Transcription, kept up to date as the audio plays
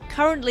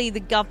Currently, the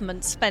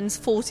government spends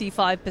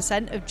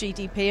 45% of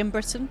GDP in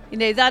Britain.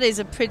 That is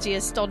a pretty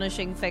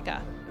astonishing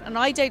figure. And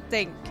I don't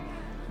think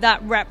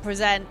that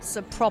represents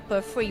a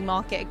proper free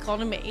market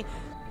economy.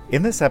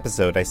 In this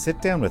episode, I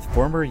sit down with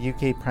former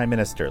UK Prime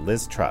Minister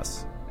Liz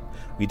Truss.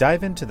 We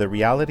dive into the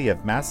reality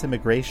of mass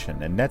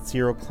immigration and net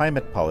zero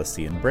climate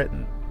policy in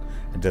Britain,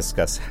 and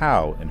discuss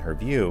how, in her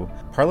view,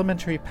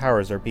 parliamentary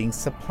powers are being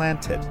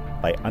supplanted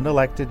by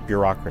unelected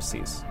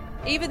bureaucracies.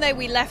 Even though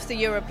we left the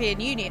European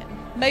Union,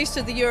 most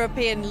of the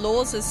European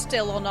laws are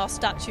still on our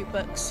statute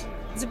books.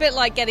 It's a bit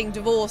like getting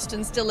divorced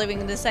and still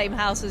living in the same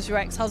house as your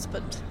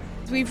ex-husband.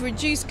 We've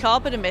reduced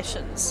carbon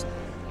emissions,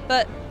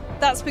 but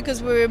that's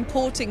because we're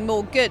importing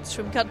more goods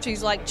from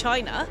countries like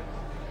China,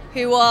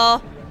 who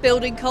are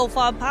building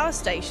coal-fired power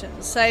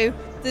stations. So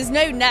there's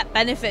no net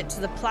benefit to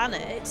the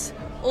planet.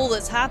 All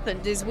that's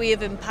happened is we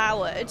have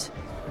empowered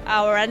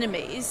our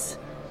enemies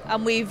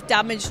and we've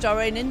damaged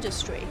our own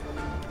industry.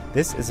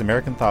 This is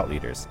American Thought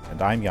Leaders,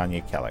 and I'm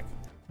Yanya Kellick.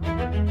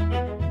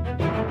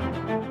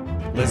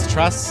 Liz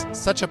Truss,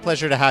 such a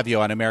pleasure to have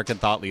you on American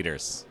Thought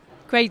Leaders.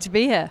 Great to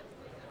be here.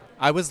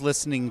 I was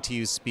listening to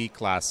you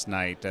speak last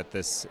night at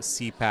this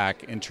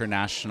CPAC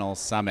International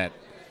Summit,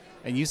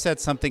 and you said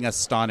something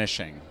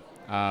astonishing.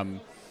 A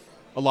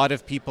lot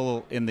of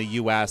people in the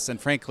U.S. and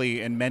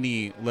frankly in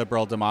many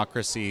liberal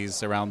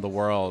democracies around the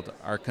world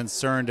are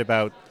concerned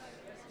about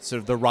sort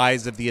of the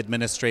rise of the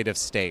administrative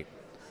state.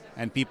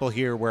 And people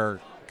here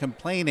were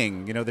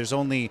complaining, there's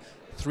only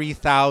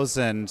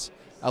 3,000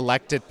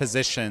 elected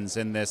positions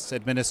in this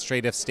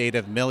administrative state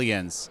of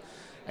millions.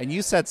 And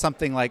you said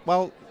something like,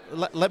 well,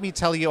 let me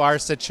tell you our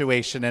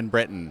situation in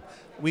Britain.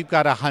 We've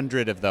got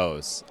 100 of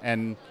those.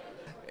 And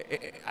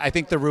I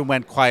think the room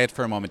went quiet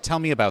for a moment. Tell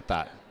me about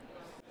that.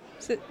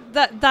 So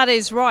that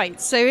is right.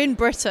 So in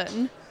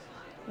Britain,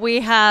 we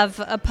have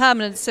a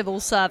permanent civil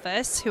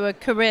service who are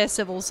career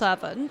civil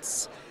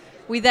servants.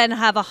 We then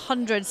have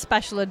 100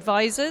 special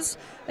advisors.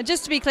 And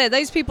just to be clear,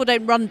 those people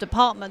don't run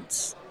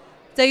departments.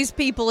 Those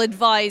people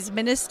advise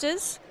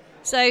ministers.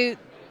 So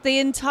the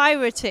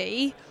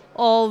entirety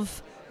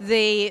of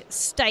the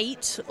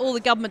state, all the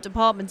government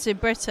departments in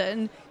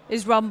Britain,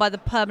 is run by the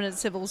permanent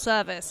civil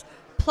service.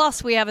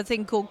 Plus we have a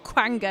thing called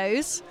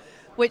quangos,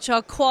 which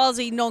are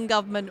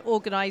quasi-non-government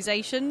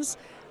organisations.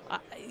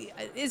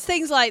 It's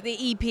things like the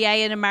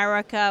EPA in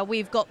America.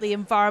 We've got the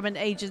Environment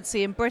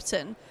Agency in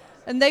Britain.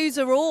 And those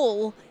are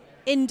all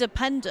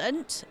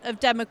independent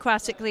of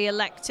democratically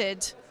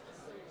elected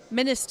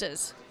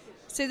ministers.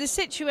 So the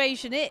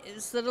situation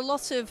is that a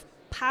lot of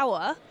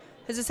power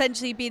has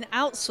essentially been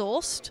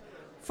outsourced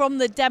from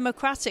the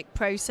democratic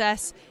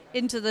process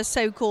into the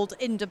so-called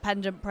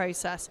independent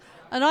process.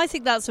 And I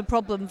think that's a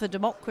problem for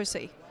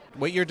democracy.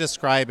 What you're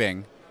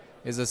describing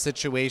is a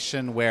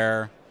situation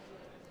where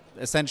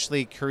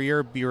essentially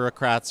career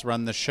bureaucrats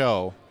run the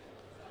show.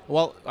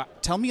 Well,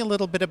 tell me a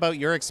little bit about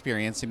your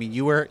experience. I mean,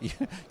 you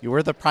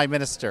were the Prime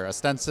Minister,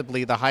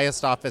 ostensibly the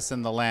highest office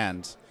in the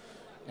land.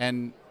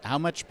 And how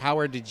much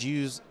power did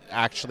you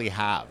actually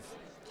have?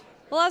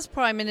 Well, as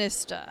Prime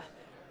Minister,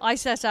 I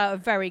set out a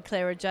very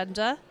clear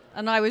agenda,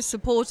 and I was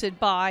supported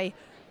by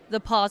the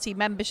party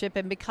membership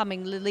in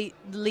becoming the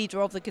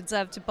leader of the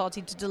Conservative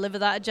Party to deliver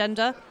that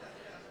agenda.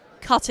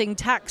 Cutting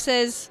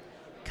taxes,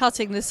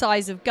 cutting the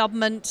size of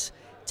government,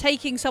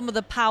 taking some of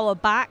the power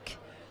back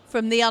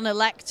from the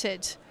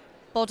unelected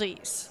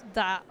bodies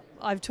that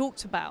I've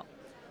talked about.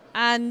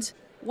 And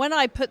when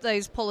I put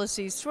those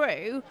policies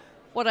through,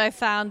 what I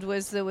found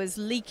was there was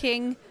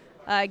leaking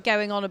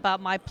going on about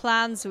my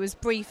plans, there was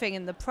briefing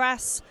in the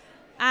press,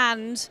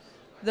 and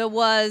there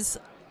was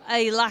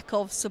a lack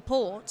of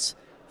support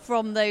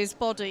from those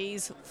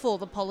bodies for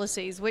the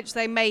policies, which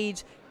they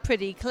made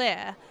pretty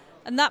clear.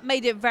 And that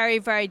made it very,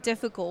 very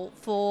difficult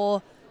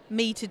for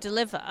me to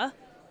deliver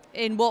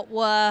in what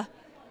were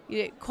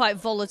quite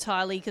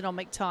volatile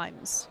economic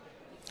times.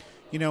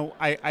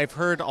 I've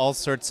heard all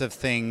sorts of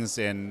things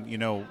in,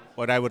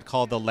 what I would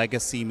call the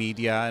legacy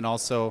media. And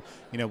also,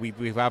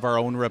 we have our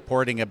own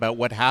reporting about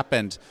what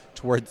happened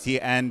towards the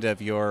end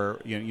of your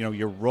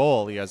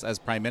role as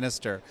Prime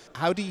Minister.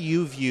 How do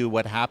you view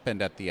what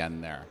happened at the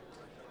end there?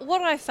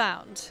 What I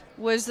found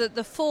was that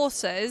the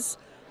forces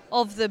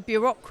of the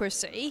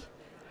bureaucracy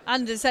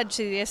and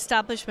essentially the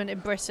establishment in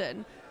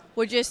Britain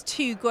were just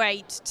too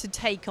great to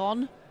take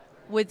on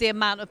with the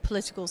amount of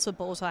political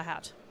support I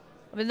had.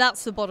 I mean,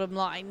 that's the bottom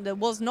line. There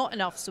was not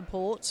enough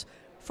support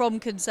from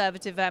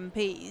Conservative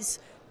MPs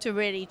to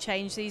really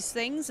change these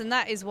things. And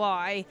that is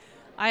why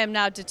I am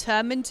now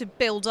determined to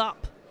build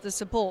up the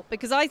support,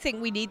 because I think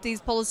we need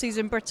these policies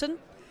in Britain.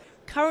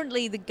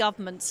 Currently, the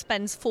government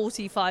spends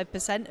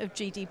 45% of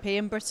GDP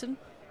in Britain.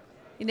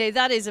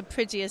 That is a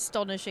pretty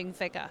astonishing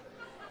figure.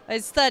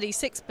 It's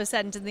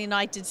 36% in the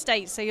United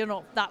States, so you're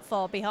not that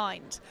far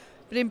behind.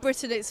 But in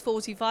Britain, it's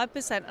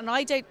 45%. And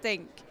I don't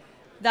think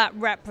that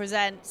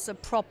represents a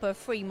proper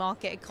free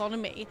market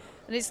economy,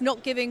 and it's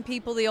not giving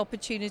people the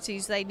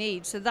opportunities they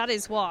need. So that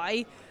is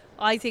why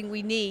I think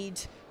we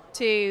need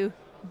to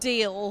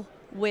deal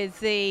with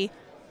the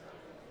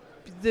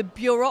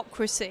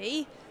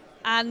bureaucracy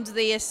and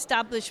the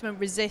establishment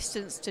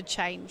resistance to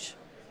change.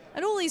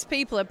 And all these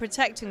people are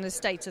protecting the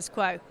status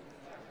quo.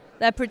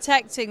 They're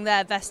protecting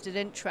their vested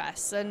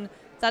interests, and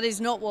that is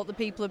not what the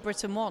people of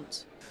Britain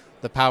want.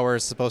 The power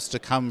is supposed to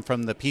come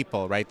from the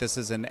people, right? This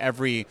is in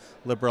every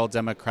liberal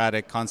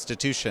democratic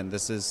constitution.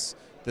 This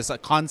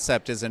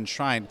concept is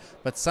enshrined,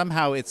 but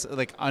somehow it's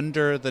like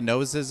under the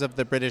noses of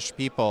the British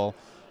people,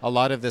 a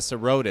lot of this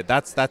eroded.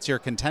 That's your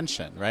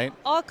contention, right?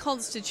 Our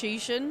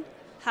constitution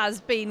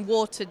has been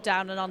watered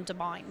down and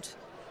undermined.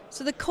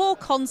 So the core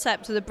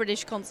concept of the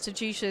British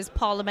Constitution is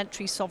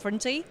parliamentary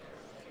sovereignty,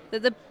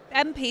 that the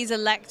MPs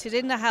elected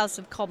in the House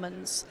of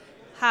Commons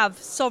have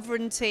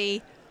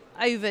sovereignty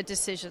over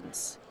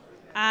decisions.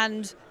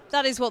 And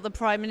that is what the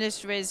Prime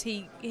Minister is.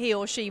 He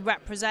or she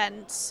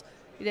represents,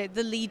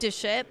 the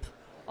leadership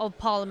of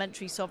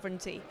parliamentary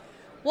sovereignty.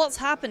 What's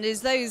happened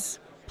is those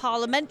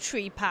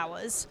parliamentary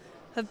powers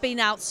have been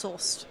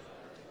outsourced.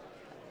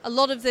 A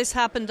lot of this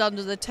happened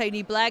under the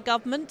Tony Blair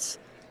government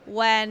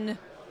when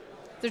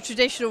the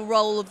traditional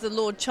role of the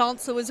Lord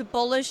Chancellor was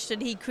abolished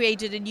and he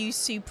created a new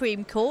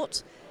Supreme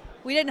Court.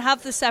 We don't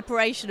have the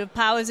separation of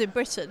powers in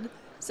Britain.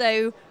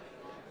 So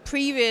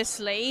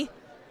previously,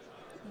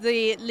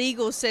 the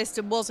legal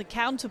system was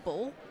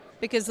accountable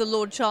because the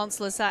Lord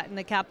Chancellor sat in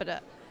the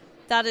Cabinet.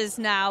 That is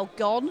now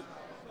gone,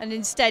 and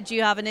instead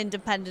you have an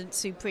independent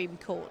Supreme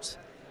Court.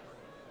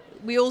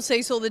 We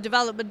also saw the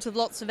development of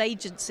lots of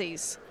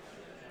agencies.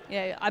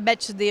 I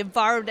mentioned the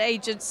Environment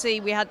Agency,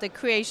 we had the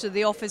creation of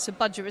the Office of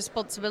Budget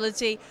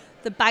Responsibility,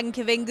 the Bank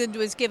of England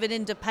was given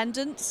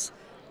independence,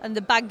 and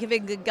the Bank of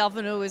England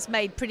governor was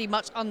made pretty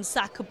much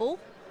unsackable.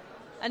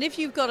 And if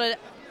you've got a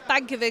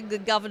Bank of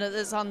England governor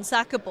that's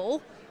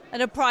unsackable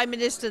and a Prime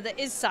Minister that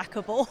is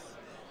sackable,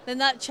 then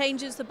that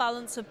changes the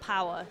balance of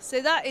power.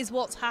 So that is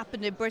what's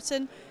happened in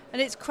Britain,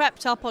 and it's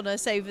crept up on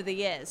us over the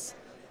years.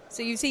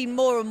 So you've seen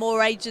more and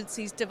more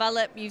agencies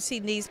develop, you've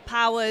seen these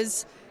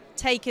powers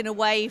taken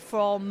away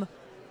from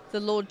the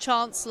Lord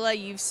Chancellor,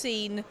 you've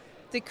seen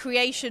the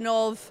creation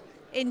of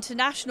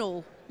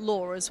international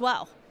law as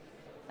well.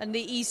 And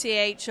the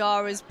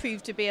ECHR has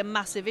proved to be a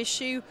massive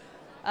issue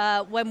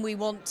when we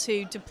want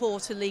to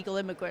deport illegal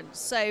immigrants.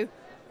 So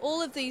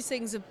all of these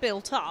things have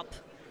built up,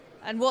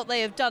 and what they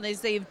have done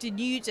is they have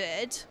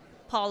denuded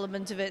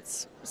Parliament of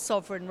its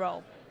sovereign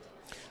role.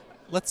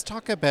 Let's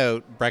talk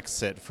about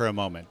Brexit for a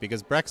moment,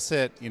 because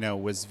Brexit,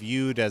 was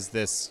viewed as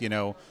this,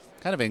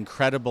 kind of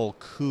incredible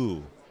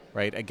coup,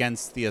 right,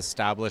 against the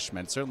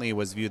establishment. Certainly it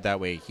was viewed that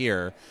way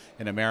here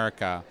in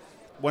America.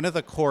 One of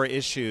the core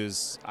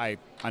issues I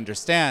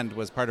understand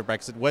was part of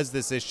Brexit was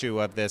this issue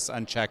of this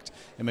unchecked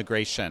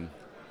immigration,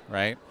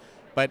 right?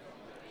 But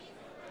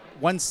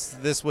once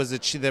this was the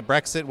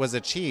Brexit was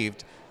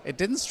achieved, it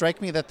didn't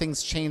strike me that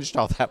things changed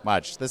all that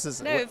much.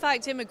 No, in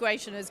fact,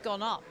 immigration has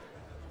gone up.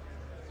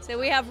 So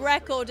we have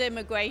record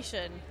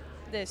immigration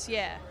this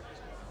year.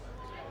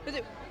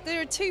 But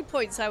there are 2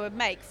 points I would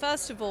make.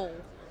 First of all,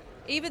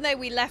 even though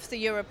we left the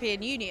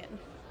European Union,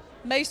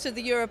 most of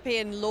the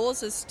European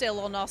laws are still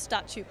on our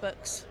statute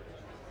books.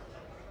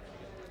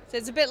 So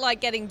it's a bit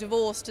like getting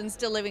divorced and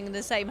still living in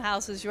the same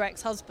house as your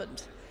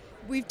ex-husband.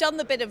 We've done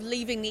the bit of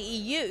leaving the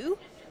EU,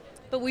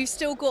 but we've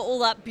still got all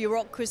that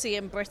bureaucracy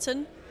in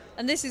Britain.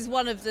 And this is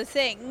one of the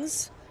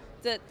things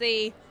that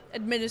the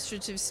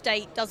administrative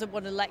state doesn't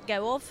want to let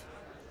go of.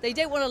 They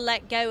don't want to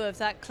let go of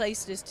that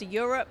closeness to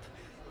Europe.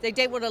 They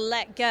don't want to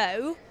let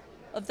go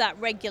of that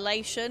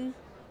regulation.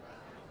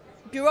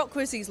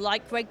 Bureaucracies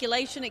like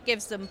regulation, it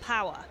gives them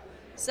power.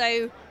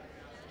 So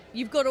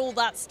you've got all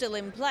that still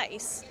in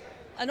place.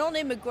 And on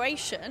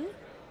immigration,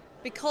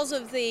 because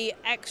of the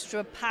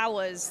extra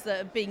powers that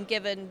have been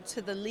given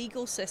to the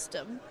legal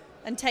system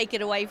and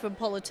taken away from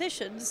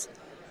politicians,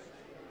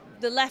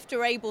 the left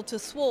are able to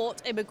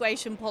thwart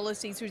immigration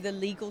policy through the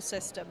legal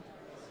system.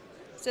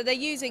 So they're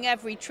using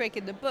every trick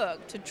in the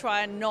book to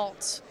try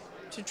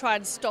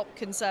and stop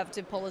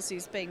conservative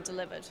policies being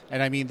delivered.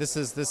 And I mean,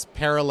 this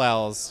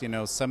parallels,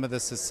 some of the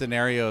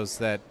scenarios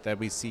that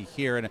we see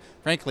here, and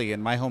frankly,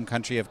 in my home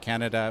country of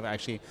Canada,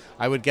 actually,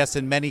 I would guess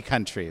in many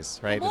countries,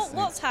 right?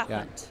 What's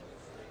happened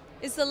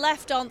is the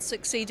left aren't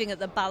succeeding at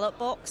the ballot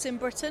box in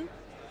Britain.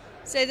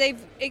 So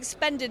they've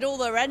expended all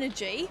their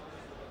energy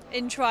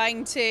in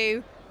trying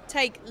to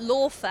take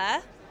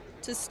lawfare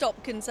to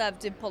stop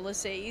conservative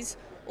policies,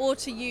 or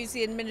to use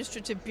the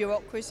administrative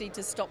bureaucracy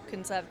to stop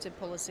conservative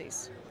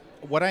policies.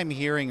 What I'm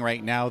hearing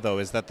right now, though,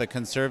 is that the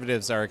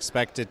Conservatives are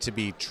expected to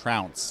be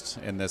trounced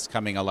in this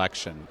coming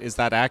election. Is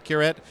that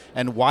accurate?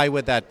 And why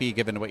would that be,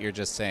 given what you're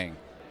just saying?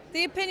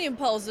 The opinion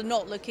polls are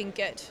not looking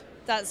good.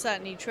 That's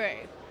certainly true.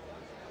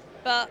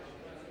 But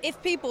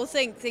if people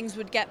think things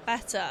would get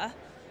better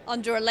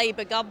under a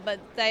Labour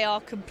government, they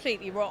are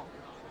completely wrong.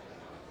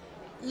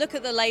 Look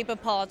at the Labour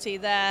Party.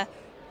 They're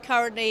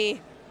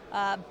currently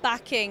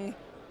backing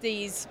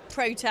these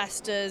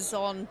protesters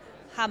on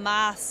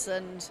Hamas,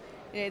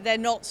 and they're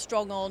not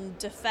strong on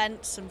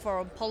defence and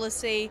foreign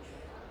policy.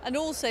 And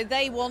also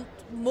they want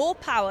more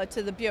power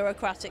to the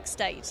bureaucratic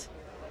state.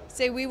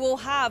 So we will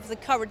have the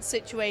current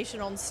situation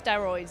on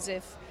steroids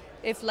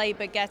if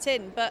Labour get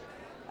in. But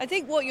I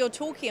think what you're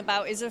talking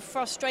about is a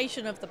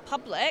frustration of the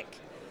public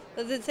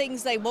that the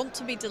things they want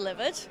to be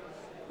delivered,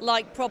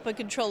 like proper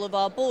control of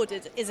our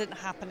borders, isn't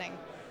happening.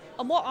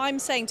 And what I'm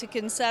saying to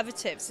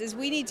Conservatives is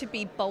we need to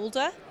be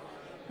bolder.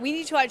 We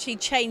need to actually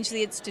change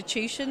the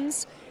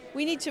institutions.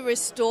 We need to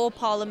restore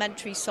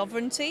parliamentary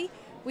sovereignty.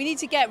 We need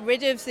to get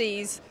rid of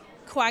these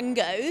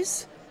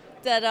quangos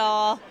that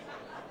are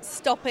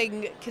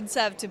stopping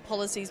Conservative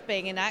policies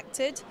being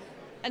enacted.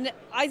 And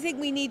I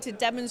think we need to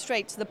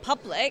demonstrate to the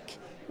public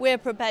we're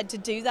prepared to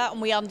do that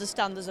and we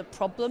understand there's a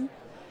problem.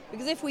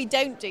 Because if we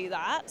don't do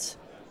that,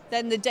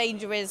 then the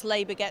danger is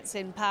Labour gets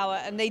in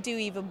power and they do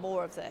even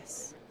more of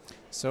this.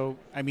 So,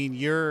 I mean,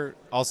 you're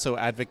also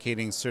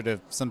advocating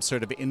some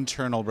sort of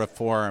internal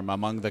reform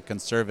among the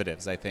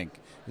Conservatives, I think.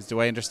 Do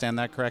I understand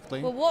that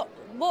correctly? Well,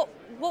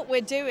 what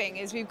we're doing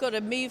is we've got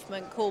a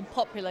movement called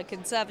Popular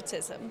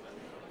Conservatism,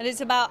 and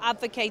it's about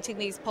advocating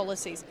these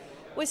policies.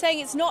 We're saying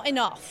it's not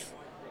enough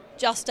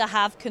just to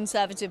have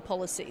Conservative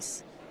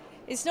policies.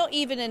 It's not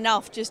even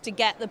enough just to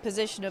get the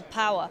position of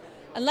power.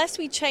 Unless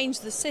we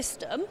change the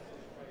system,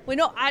 we're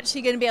not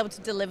actually going to be able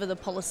to deliver the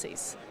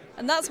policies.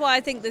 And that's why I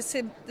think the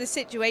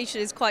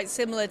situation is quite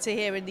similar to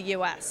here in the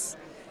US.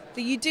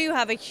 That you do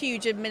have a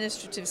huge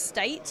administrative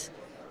state.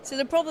 So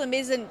the problem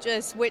isn't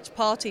just which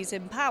party's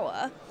in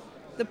power.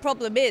 The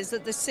problem is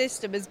that the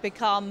system has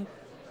become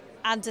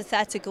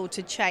antithetical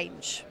to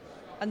change.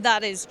 And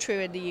that is true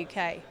in the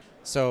UK.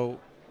 So,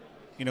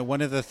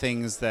 one of the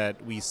things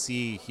that we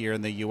see here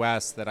in the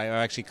US that I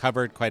actually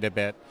covered quite a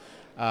bit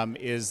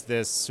is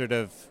this sort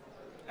of,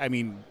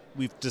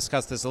 we've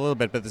discussed this a little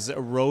bit, but this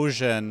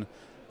erosion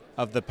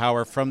of the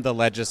power from the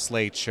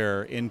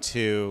legislature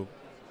into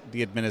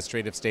the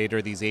administrative state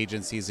or these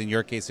agencies. In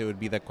your case, it would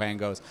be the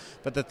quangos.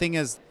 But the thing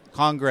is,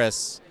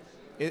 Congress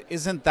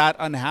isn't that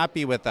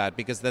unhappy with that,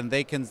 because then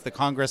the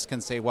Congress can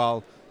say,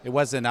 well, it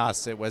wasn't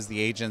us, it was the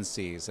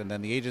agencies. And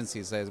then the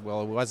agencies say,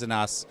 well, it wasn't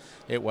us,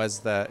 it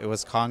was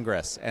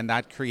Congress. And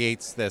that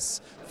creates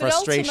this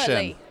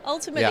frustration. But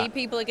ultimately,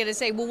 people are going to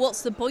say, well,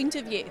 what's the point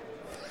of you?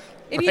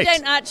 If Right. you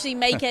don't actually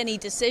make any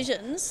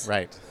decisions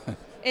Right.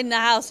 in the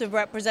House of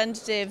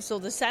Representatives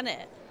or the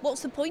Senate,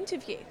 what's the point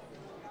of you?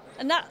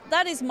 And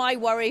that is my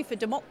worry for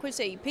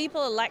democracy.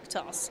 People elect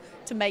us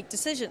to make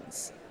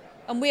decisions.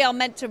 And we are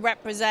meant to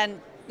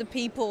represent the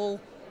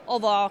people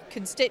of our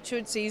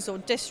constituencies or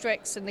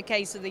districts in the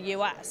case of the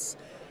US.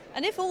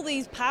 And if all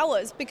these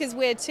powers, because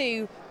we're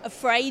too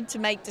afraid to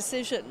make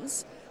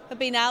decisions, have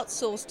been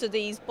outsourced to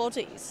these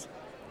bodies,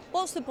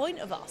 what's the point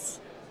of us?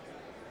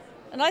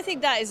 And I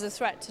think that is a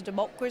threat to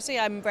democracy.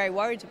 I'm very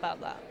worried about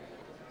that.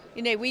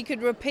 We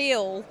could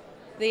repeal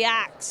the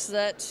acts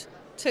that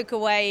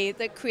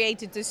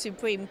created the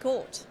Supreme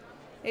Court.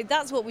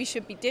 That's what we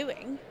should be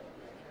doing.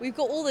 We've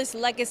got all this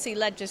legacy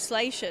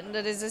legislation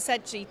that has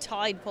essentially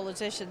tied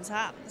politicians'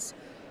 hands,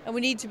 and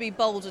we need to be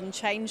bold and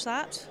change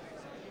that.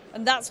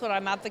 And that's what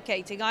I'm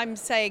advocating. I'm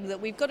saying that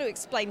we've got to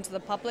explain to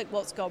the public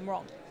what's gone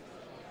wrong.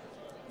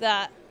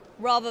 That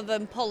rather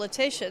than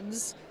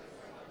politicians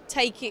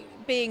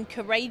being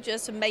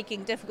courageous and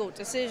making difficult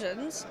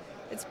decisions,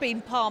 it's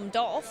been palmed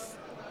off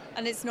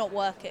and it's not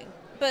working.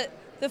 But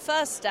the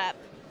first step,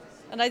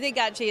 and I think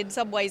actually in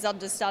some ways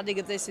understanding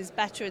of this is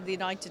better in the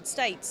United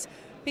States,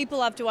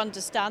 people have to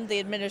understand the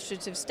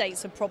administrative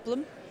state's a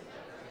problem.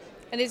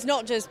 And it's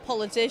not just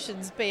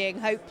politicians being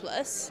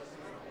hopeless,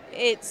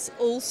 it's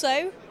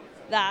also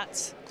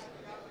that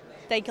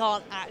they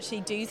can't actually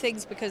do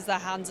things because their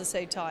hands are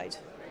so tied.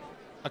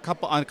 A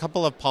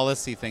couple of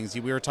policy things.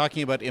 We were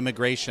talking about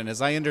immigration.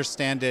 As I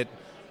understand it,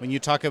 when you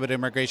talk about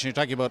immigration, you're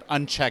talking about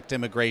unchecked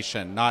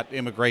immigration, not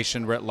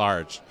immigration writ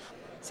large.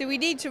 So we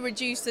need to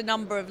reduce the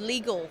number of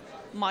legal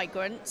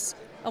migrants,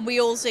 and we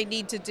also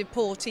need to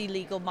deport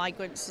illegal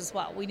migrants as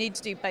well. We need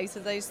to do both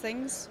of those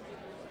things.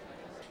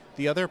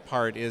 The other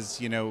part is,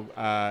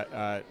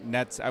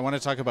 I want to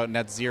talk about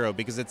net zero,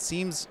 because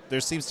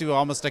there seems to be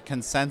almost a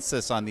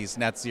consensus on these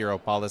net zero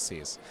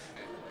policies.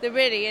 There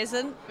really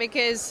isn't,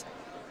 because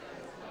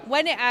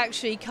when it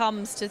actually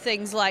comes to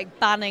things like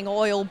banning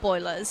oil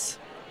boilers,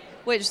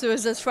 which there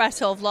was a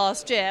threat of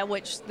last year,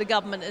 which the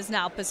government has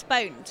now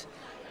postponed,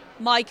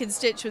 my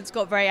constituents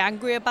got very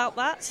angry about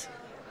that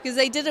because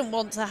they didn't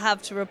want to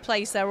have to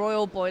replace their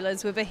oil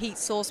boilers with a heat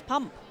source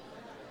pump.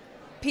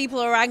 People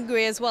are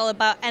angry as well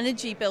about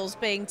energy bills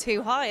being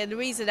too high, and the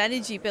reason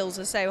energy bills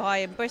are so high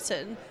in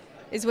Britain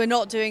is we're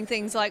not doing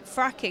things like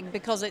fracking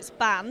because it's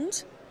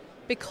banned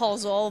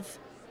because of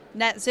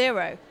net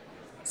zero.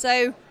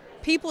 So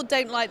people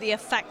don't like the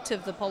effect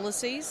of the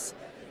policies,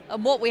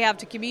 and what we have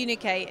to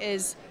communicate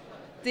is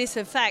this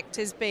effect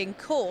is being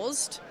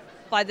caused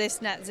by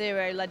this net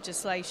zero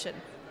legislation.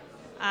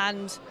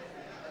 And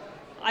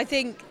I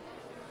think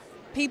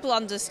people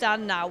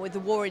understand now with the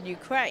war in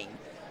Ukraine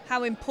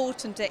how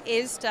important it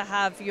is to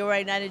have your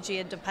own energy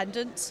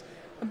independence.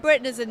 And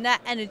Britain is a net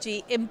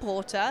energy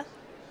importer.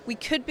 We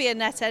could be a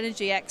net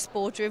energy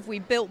exporter if we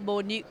built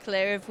more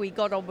nuclear, if we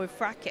got on with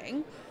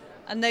fracking.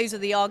 And those are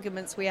the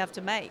arguments we have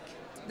to make.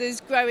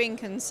 There's growing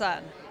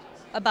concern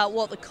about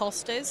what the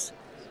cost is.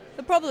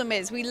 The problem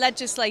is we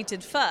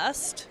legislated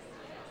first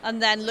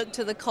and then looked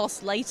at the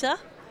cost later.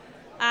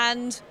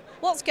 And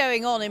what's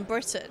going on in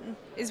Britain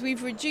is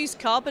we've reduced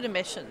carbon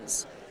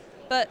emissions,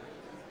 but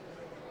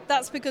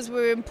that's because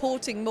we're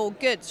importing more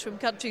goods from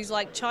countries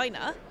like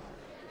China,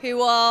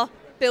 who are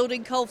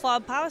building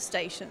coal-fired power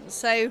stations.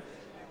 So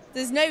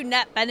there's no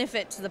net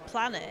benefit to the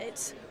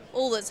planet.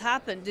 All that's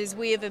happened is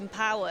we have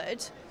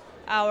empowered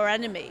our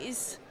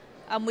enemies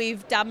and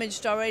we've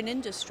damaged our own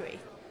industry.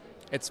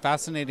 It's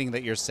fascinating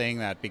that you're saying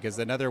that, because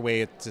another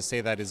way to say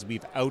that is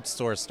we've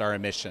outsourced our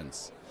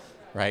emissions,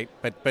 right?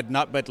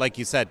 But like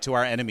you said, to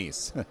our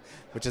enemies,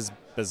 which is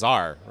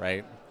bizarre,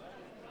 right?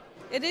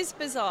 It is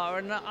bizarre,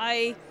 and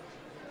I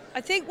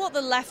think what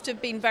the left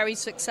have been very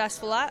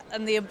successful at,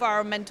 and the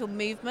environmental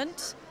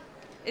movement,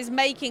 is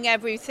making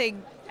everybody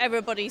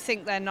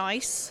think they're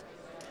nice.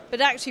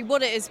 But actually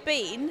what it has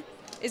been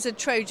is a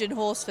Trojan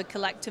horse for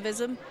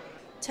collectivism,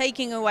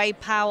 taking away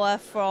power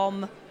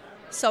from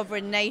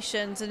sovereign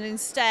nations and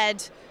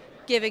instead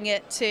giving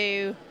it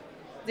to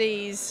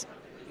these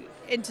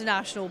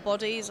international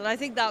bodies. And I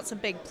think that's a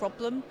big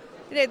problem.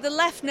 The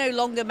left no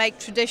longer make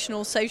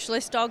traditional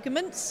socialist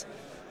arguments.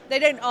 They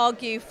don't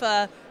argue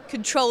for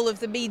control of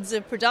the means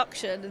of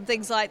production and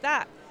things like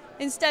that.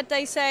 Instead,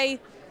 they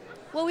say,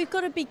 well, we've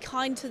got to be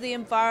kind to the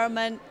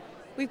environment.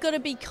 We've got to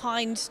be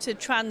kind to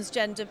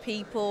transgender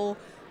people.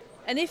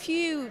 And if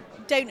you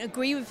don't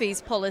agree with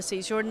these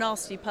policies, you're a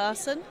nasty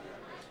person.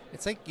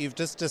 It's like you've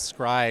just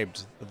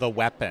described the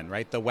weapon,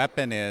 right? The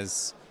weapon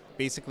is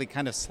basically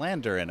kind of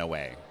slander in a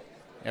way.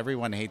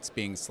 Everyone hates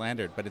being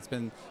slandered, but it's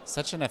been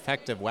such an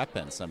effective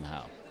weapon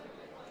somehow.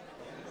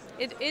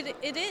 It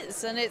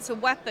is, and it's a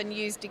weapon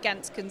used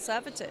against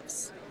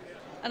conservatives.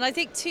 And I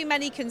think too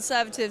many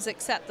conservatives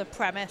accept the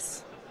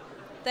premise.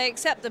 They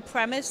accept the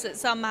premise that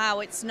somehow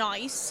it's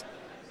nice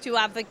to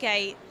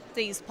advocate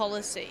these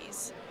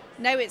policies.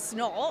 No, it's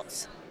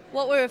not.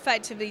 What we're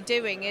effectively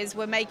doing is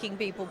we're making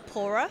people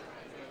poorer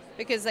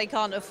because they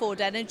can't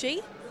afford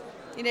energy.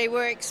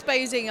 We're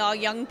exposing our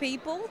young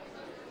people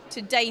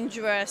to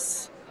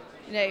dangerous,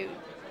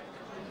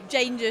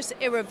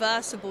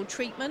 irreversible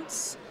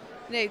treatments.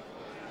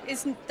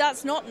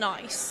 That's not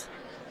nice.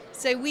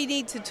 So we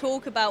need to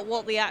talk about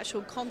what the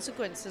actual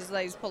consequences of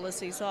those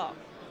policies are.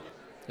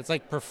 It's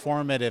like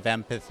performative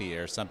empathy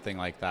or something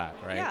like that,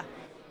 right? Yeah.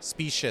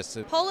 Specious.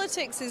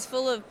 Politics is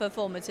full of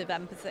performative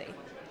empathy.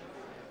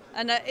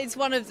 And it's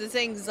one of the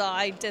things that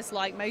I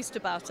dislike most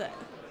about it.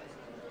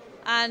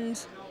 And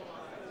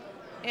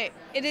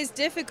it is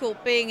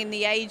difficult being in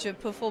the age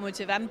of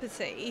performative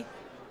empathy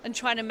and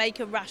trying to make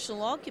a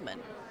rational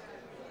argument.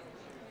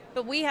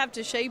 But we have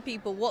to show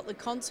people what the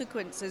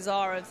consequences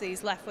are of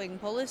these left-wing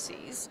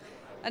policies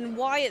and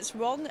why it's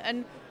wrong.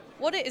 And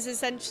what it is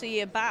essentially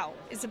about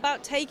is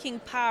about taking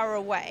power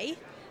away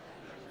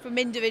from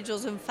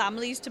individuals and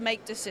families to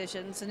make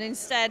decisions and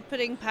instead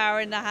putting power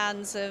in the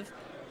hands of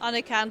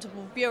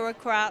unaccountable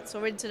bureaucrats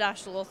or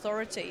international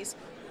authorities.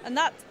 And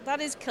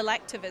that is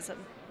collectivism.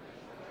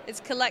 It's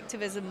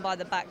collectivism by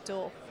the back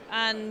door.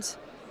 And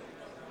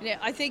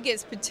I think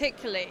it's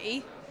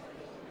particularly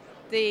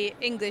the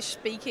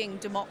English-speaking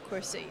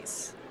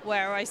democracies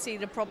where I see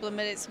the problem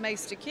at its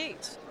most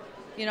acute.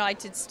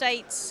 United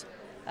States,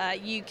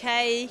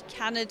 UK,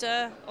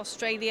 Canada,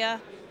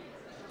 Australia.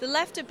 The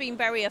left have been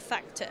very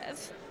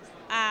effective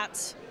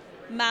at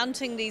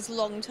mounting these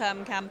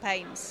long-term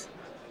campaigns,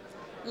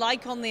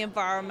 like on the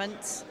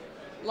environment,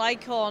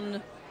 like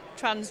on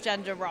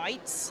transgender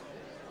rights,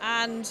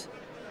 and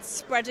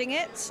spreading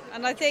it.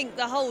 And I think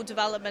the whole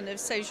development of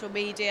social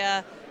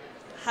media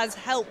has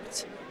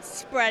helped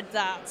spread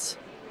that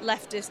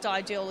leftist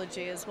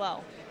ideology as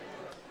well.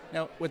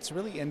 Now, what's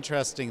really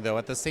interesting, though,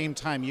 at the same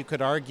time, you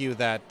could argue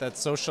that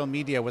social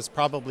media was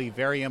probably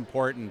very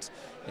important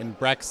in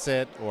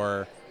Brexit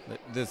or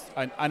this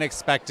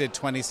unexpected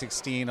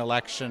 2016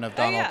 election of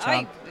Donald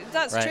Trump.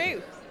 That's right?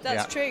 true.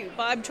 That's true.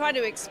 But I'm trying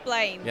to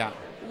explain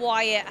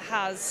why it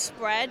has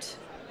spread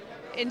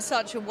in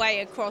such a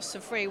way across the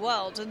free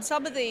world. And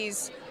some of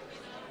these,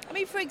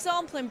 for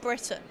example, in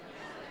Britain,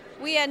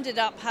 we ended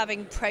up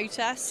having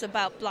protests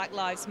about Black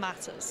Lives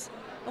Matters.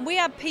 And we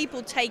had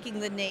people taking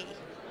the knee,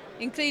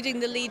 including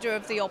the leader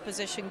of the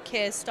opposition,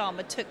 Keir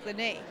Starmer, took the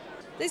knee.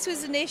 This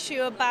was an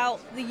issue about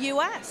the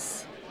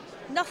US,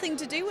 nothing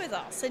to do with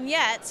us. And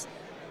yet,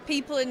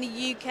 people in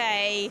the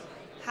UK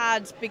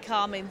had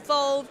become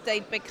involved.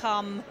 They'd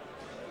become,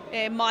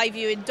 in my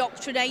view,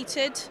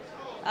 indoctrinated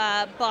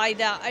by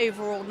that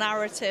overall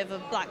narrative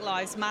of Black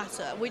Lives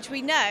Matter, which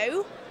we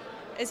know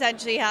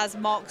essentially has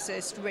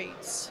Marxist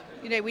roots.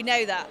 We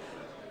know that.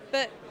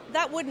 But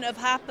that wouldn't have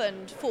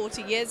happened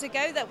 40 years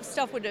ago. That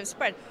stuff would have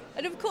spread.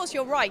 And of course,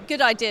 you're right, good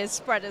ideas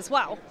spread as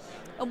well.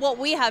 And what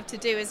we have to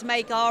do is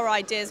make our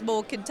ideas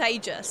more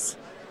contagious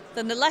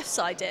than the left's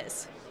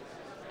ideas.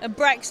 And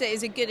Brexit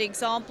is a good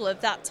example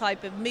of that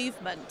type of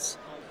movement.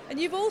 And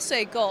you've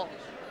also got,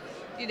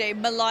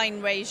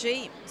 malign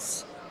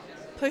regimes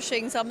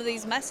pushing some of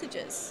these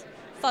messages,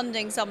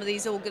 funding some of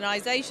these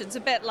organisations, a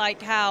bit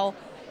like how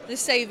the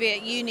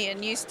Soviet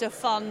Union used to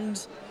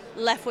fund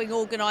left-wing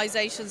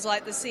organisations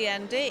like the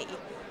CND.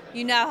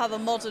 You now have a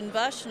modern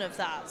version of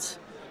that,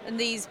 and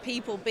these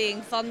people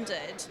being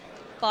funded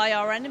by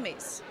our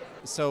enemies.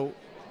 So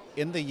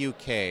in the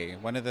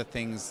UK, one of the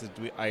things that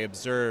I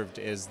observed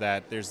is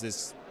that there's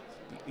this,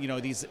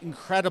 these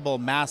incredible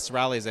mass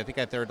rallies. I think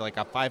I heard like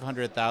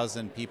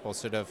 500,000 people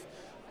sort of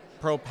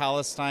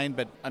pro-Palestine,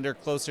 but under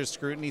closer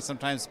scrutiny,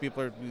 sometimes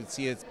people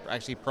see it's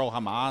actually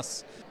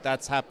pro-Hamas.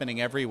 That's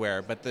happening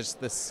everywhere. But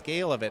the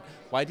scale of it,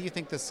 why do you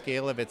think the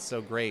scale of it's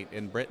so great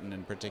in Britain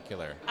in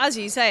particular? As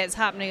you say, it's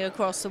happening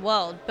across the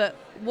world. But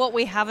what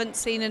we haven't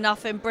seen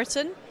enough in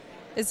Britain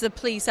is the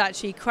police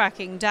actually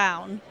cracking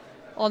down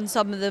on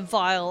some of the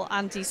vile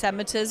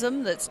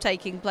anti-Semitism that's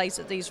taking place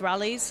at these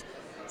rallies.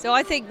 So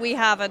I think we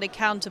have an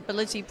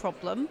accountability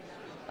problem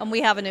and we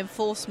have an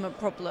enforcement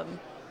problem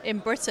in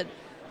Britain.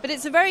 But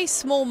it's a very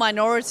small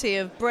minority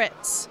of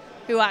Brits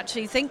who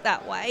actually think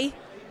that way.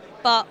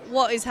 But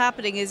what is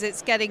happening is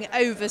it's getting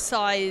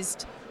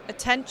oversized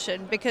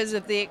attention because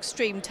of the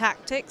extreme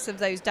tactics of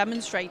those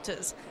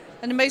demonstrators.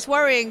 And the most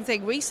worrying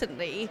thing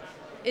recently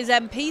is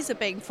MPs are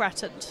being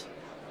threatened.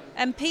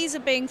 MPs are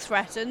being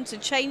threatened to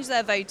change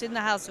their vote in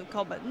the House of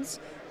Commons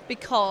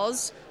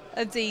because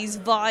of these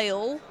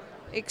vile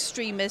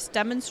extremist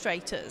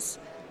demonstrators.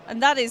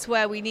 And that is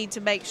where we need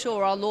to make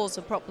sure our laws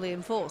are properly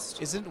enforced.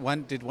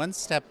 Did one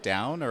step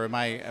down, or am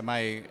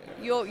I?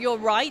 You're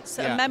right.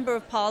 Yeah. A member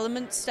of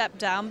Parliament stepped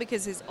down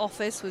because his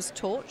office was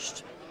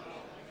torched.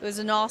 There was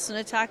an arson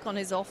attack on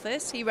his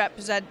office. He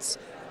represents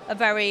a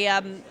very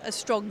a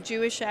strong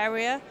Jewish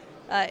area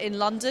in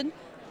London.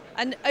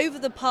 And over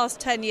the past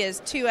 10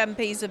 years, 2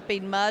 MPs have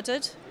been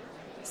murdered.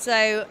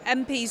 So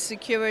MP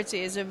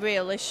security is a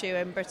real issue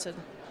in Britain.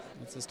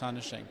 That's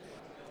astonishing.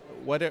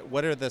 What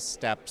are the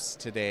steps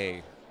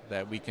today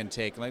that we can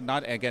take? Like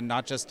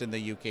not just in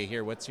the UK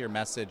here. What's your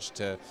message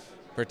to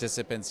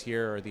participants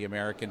here, or the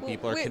American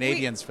people, or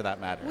Canadians for that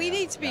matter? We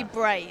need to be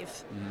brave,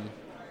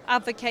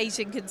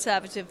 advocating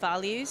conservative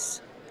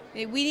values.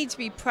 We need to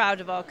be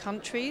proud of our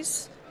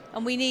countries,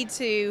 and we need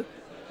to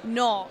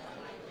not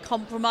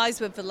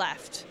compromise with the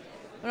left.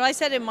 When I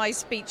said in my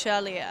speech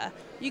earlier,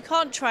 you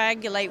can't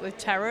triangulate with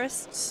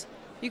terrorists.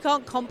 You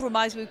can't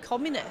compromise with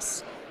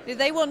communists.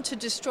 They want to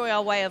destroy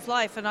our way of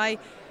life, and I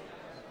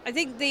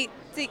think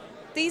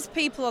these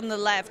people on the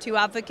left who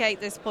advocate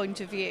this point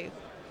of view,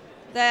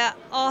 they're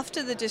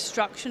after the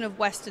destruction of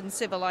Western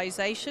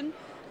civilization,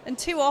 and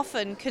too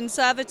often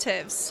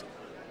conservatives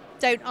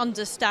don't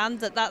understand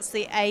that that's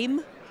the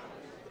aim.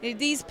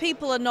 These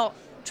people are not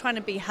trying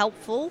to be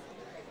helpful.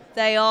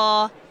 They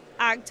are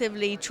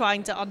actively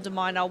trying to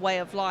undermine our way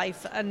of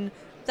life, and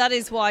that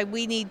is why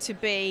we need to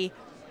be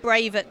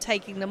brave at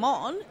taking them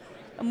on,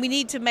 and we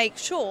need to make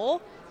sure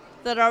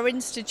that our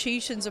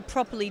institutions are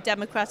properly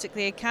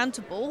democratically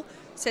accountable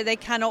so they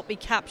cannot be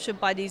captured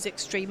by these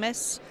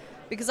extremists.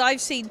 Because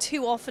I've seen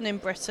too often in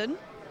Britain,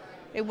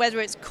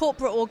 whether it's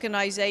corporate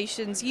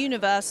organisations,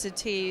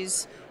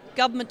 universities,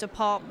 government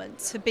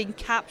departments, have been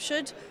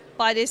captured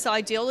by this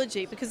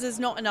ideology because there's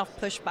not enough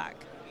pushback.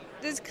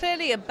 There's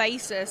clearly a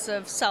basis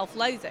of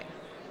self-loathing.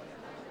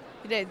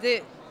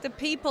 The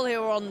people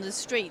who are on the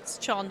streets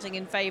chanting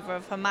in favour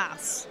of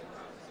Hamas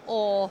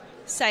or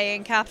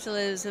saying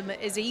capitalism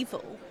is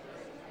evil,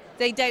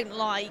 they don't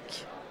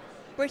like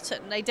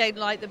Britain. They don't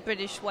like the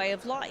British way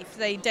of life.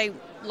 They don't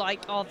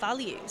like our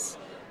values.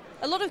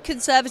 A lot of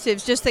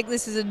conservatives just think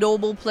this is a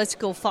normal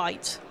political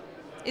fight.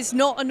 It's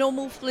not a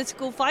normal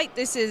political fight.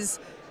 This is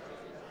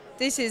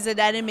an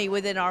enemy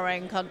within our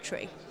own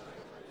country.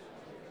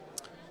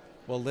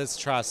 Well, Liz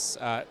Truss,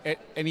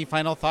 any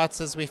final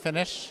thoughts as we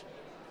finish?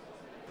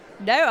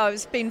 No,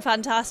 it's been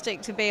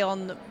fantastic to be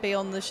on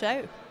the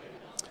show.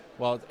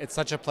 Well, it's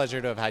such a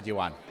pleasure to have had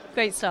you on.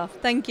 Great stuff.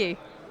 Thank you.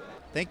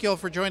 Thank you all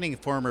for joining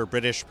former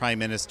British Prime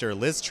Minister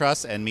Liz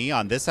Truss and me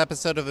on this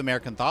episode of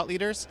American Thought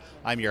Leaders.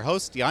 I'm your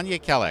host,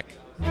 Yanya Kellick.